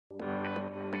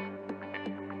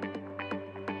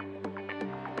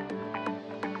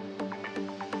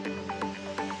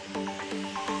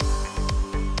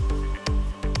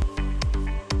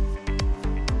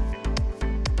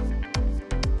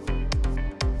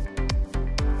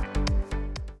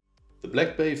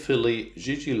Black Bay filly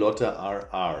Gigi-Lotte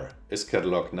RR is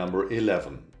catalog number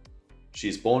 11. She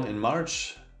is born in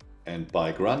March and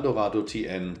by Grandorado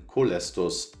TN,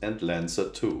 Colestus and Lancer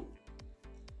 2.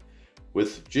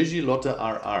 With Gigi-Lotte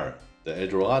RR, the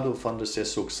Eldorado Fin de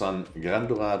Succession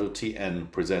Grandorado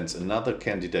TN presents another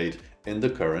candidate in the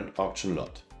current auction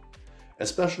lot. A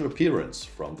special appearance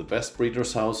from the best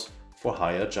breeder's house for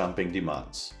higher jumping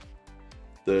demands.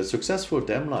 The successful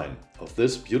dam line of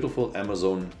this beautiful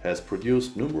Amazon has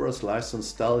produced numerous licensed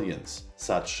stallions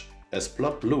such as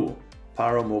Plot Blue,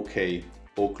 Paramo K,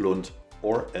 Oaklund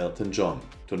or Elton John,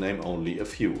 to name only a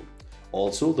few.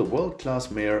 Also the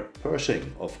world-class mare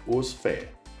Pershing of Urs Fee.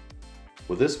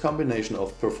 With this combination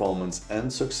of performance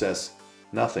and success,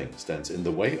 nothing stands in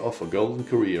the way of a golden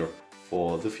career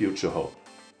for the future hope.